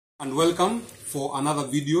And welcome for another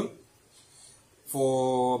video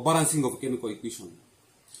for balancing of chemical equation.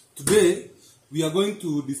 Today we are going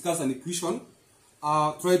to discuss an equation,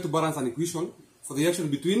 try to balance an equation for the reaction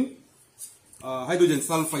between hydrogen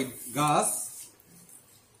sulfide gas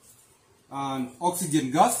and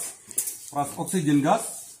oxygen gas plus oxygen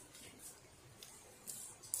gas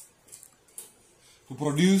to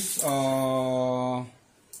produce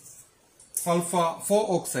sulfur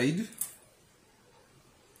 4 oxide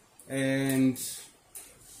and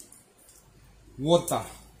water.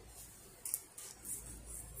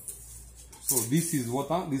 So this is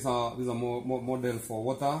water. These are model for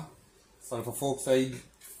water, sulfur 4 oxide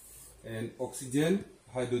and oxygen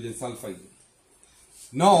hydrogen sulfide.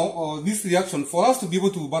 Now this reaction, for us to be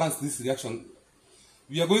able to balance this reaction,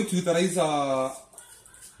 we are going to utilize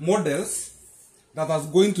models that are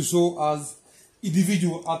going to show us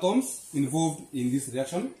individual atoms involved in this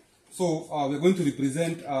reaction. So we are going to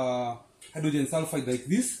represent hydrogen sulfide like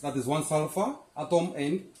this. That is one sulfur atom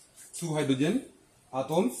and 2 hydrogen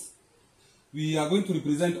atoms. We are going to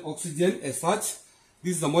represent oxygen as such.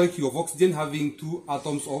 This is a molecule of oxygen having 2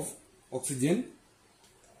 atoms of oxygen.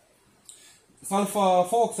 Sulfur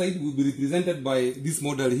 4 oxide will be represented by this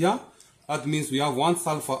model here. That means we have 1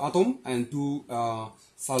 sulfur atom and 2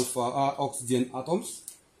 sulfur oxygen atoms.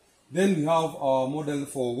 Then we have a model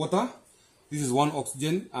for water. This is 1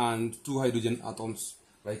 oxygen and 2 hydrogen atoms,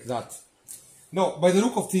 like that. Now, by the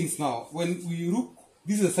look of things now, when we look,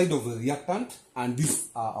 this is the side of the reactant, and these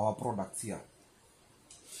are our products here.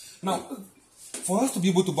 Now, for us to be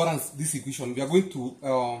able to balance this equation, we are going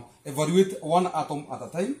to evaluate 1 atom at a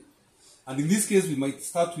time. And in this case, we might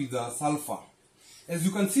start with the sulfur. As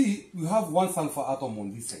you can see, we have 1 sulfur atom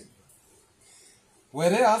on this side,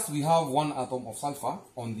 whereas we have 1 atom of sulfur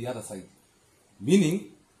on the other side. Meaning,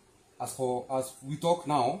 as we talk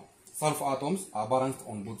now, sulfur atoms are balanced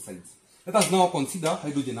on both sides. Let us now consider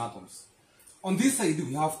hydrogen atoms. On this side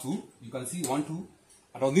we have 2, you can see 1, 2,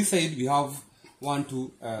 and on this side we have 1,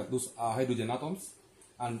 2, those are hydrogen atoms.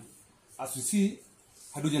 And as you see,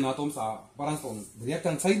 hydrogen atoms are balanced on the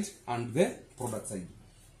reactant side and the product side.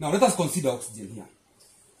 Now let us consider oxygen here.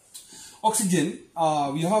 Oxygen,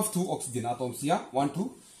 we have 2 oxygen atoms here, 1,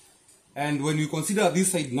 2. And when we consider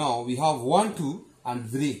this side now, we have 1, 2, and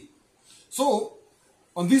 3. So,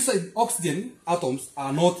 on this side, oxygen atoms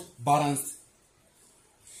are not balanced.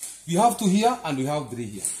 We have 2 here and we have 3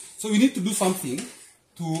 here. So, we need to do something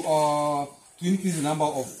to increase the number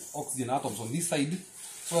of oxygen atoms on this side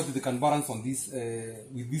so that they can balance on this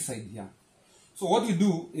with this side here. So, what we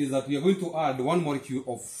do is that we are going to add 1 molecule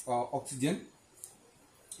of oxygen.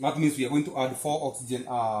 That means we are going to add 4 oxygen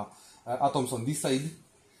atoms on this side.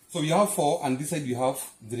 So, we have 4 and this side we have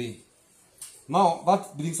 3. Now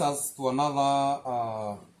that brings us to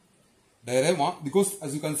another dilemma, because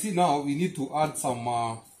as you can see now we need to add some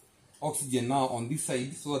oxygen now on this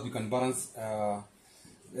side so that we can balance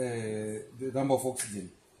the number of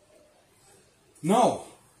oxygen. Now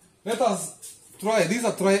let us try, this is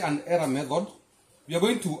a try and error method. We are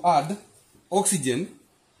going to add oxygen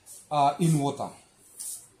in water.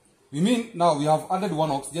 We mean now we have added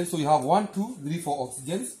 1 oxygen, so we have 1, 2, 3, 4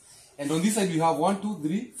 oxygens, and on this side we have 1, 2,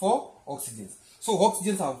 3, 4 oxygens. So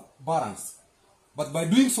oxygens are balanced. But by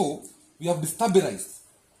doing so, we have destabilized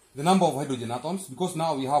the number of hydrogen atoms, because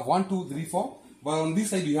now we have 1, 2, 3, 4, but on this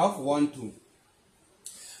side we have 1, 2.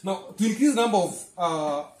 Now, to increase the number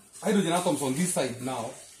of hydrogen atoms on this side now,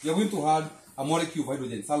 we are going to add a molecule of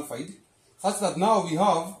hydrogen sulfide, such that now we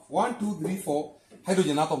have 1, 2, 3, 4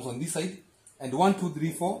 hydrogen atoms on this side, and 1, 2,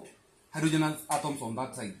 3, 4 hydrogen atoms on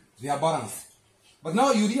that side. They are balanced. But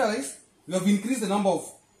now you realize we have increased the number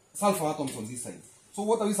of sulfur atoms on this side. So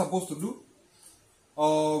what are we supposed to do?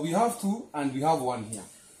 We have 2 and we have 1 here.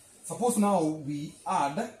 Suppose now we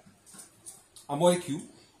add a molecule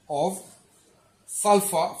of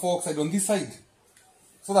sulfur 4 oxide on this side,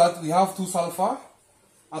 so that we have 2 sulfur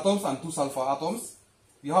atoms and 2 sulfur atoms.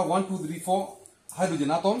 We have 1, 2, 3, 4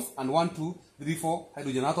 hydrogen atoms and 1, 2, 3, 4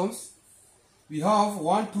 hydrogen atoms. We have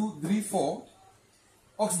 1, 2, 3, 4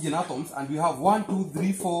 oxygen atoms, and we have 1, 2,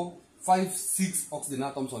 3, 4, 5, 6 oxygen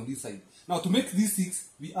atoms on this side. Now to make these 6,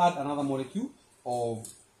 we add another molecule of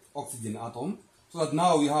oxygen atom, so that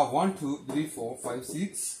now we have 1, 2, 3, 4, 5,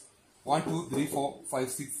 6. 1, 2, 3, 4, 5,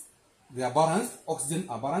 6. They are balanced. Oxygen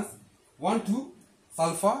are balanced. 1, 2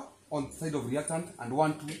 sulfur on the side of reactant, and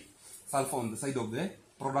 1, 2 sulfur on the side of the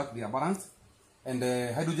product. They are balanced. And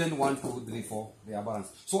hydrogen 1, 2, 3, 4. They are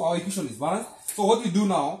balanced. So our equation is balanced. So what we do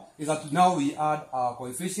now is that now we add our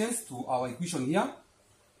coefficients to our equation here.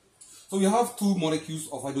 So we have 2 molecules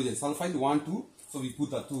of hydrogen sulfide, 1, 2. So we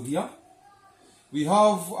put a 2 here. We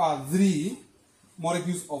have 3.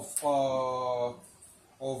 molecules of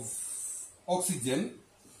oxygen.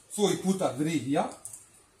 So we put a 3 here.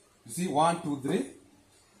 You see, 1, 2, 3.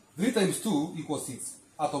 3 times 2 equals 6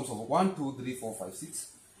 atoms of 1, 2, 3, 4, 5, 6.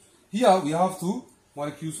 Here we have 2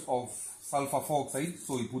 molecules of sulfur 4 oxide,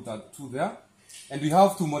 so we put a 2 there. And we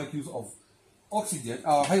have 2 molecules of oxygen,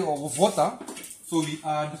 of water, so we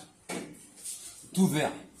add 2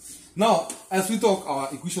 there. Now, as we talk,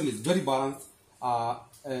 our equation is very balanced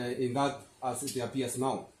in that as it appears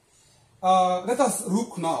now. Let us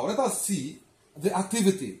look now, let us see the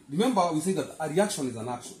activity. Remember, we say that a reaction is an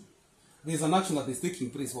action. There is an action that is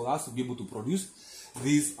taking place for us to be able to produce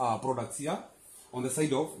these products here on the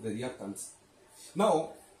side of the reactants.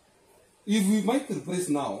 Now, if we might replace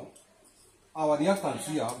now our reactants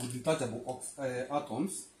here with detachable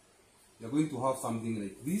atoms, we are going to have something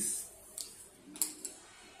like this.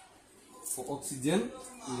 For oxygen,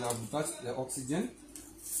 we have detached the oxygen.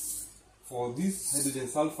 For this hydrogen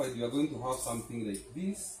sulfide, we are going to have something like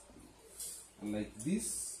this, and like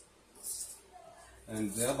this.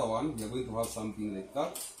 And the other one, we are going to have something like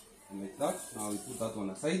that, and like that. Now we put that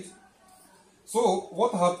one aside. So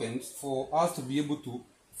what happens for us to be able to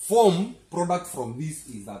form product from this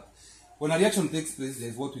is that when a reaction takes place, there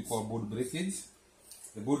is what we call bond breakage.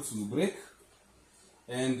 The bonds will break.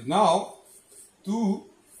 And now, 2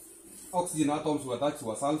 oxygen atoms will attach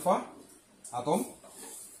to a sulfur atom.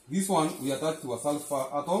 This one we attach to a sulfur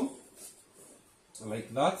atom,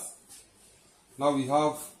 like that. Now we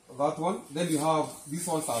have that one. Then we have, these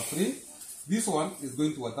ones are free. This one is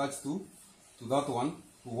going to attach to that one,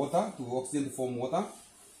 to water, to oxygen to form water.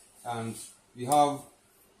 And we have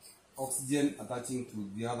oxygen attaching to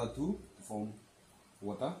the other 2 to form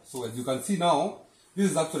water. So as you can see now,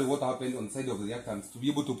 this is actually what happened on the side of the reactants to be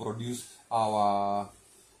able to produce our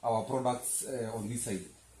products on this side.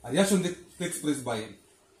 A reaction takes place by,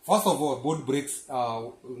 first of all, bond breaks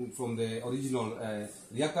from the original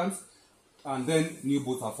reactants, and then new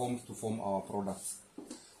bonds are formed to form our products.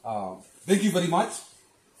 Thank you very much.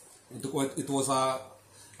 It was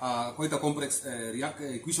quite a complex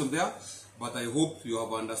equation there, but I hope you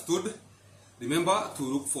have understood. Remember to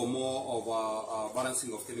look for more of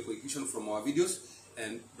balancing of chemical equation from our videos,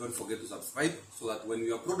 and don't forget to subscribe so that when we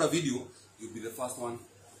upload a video, you'll be the first one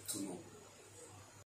to know.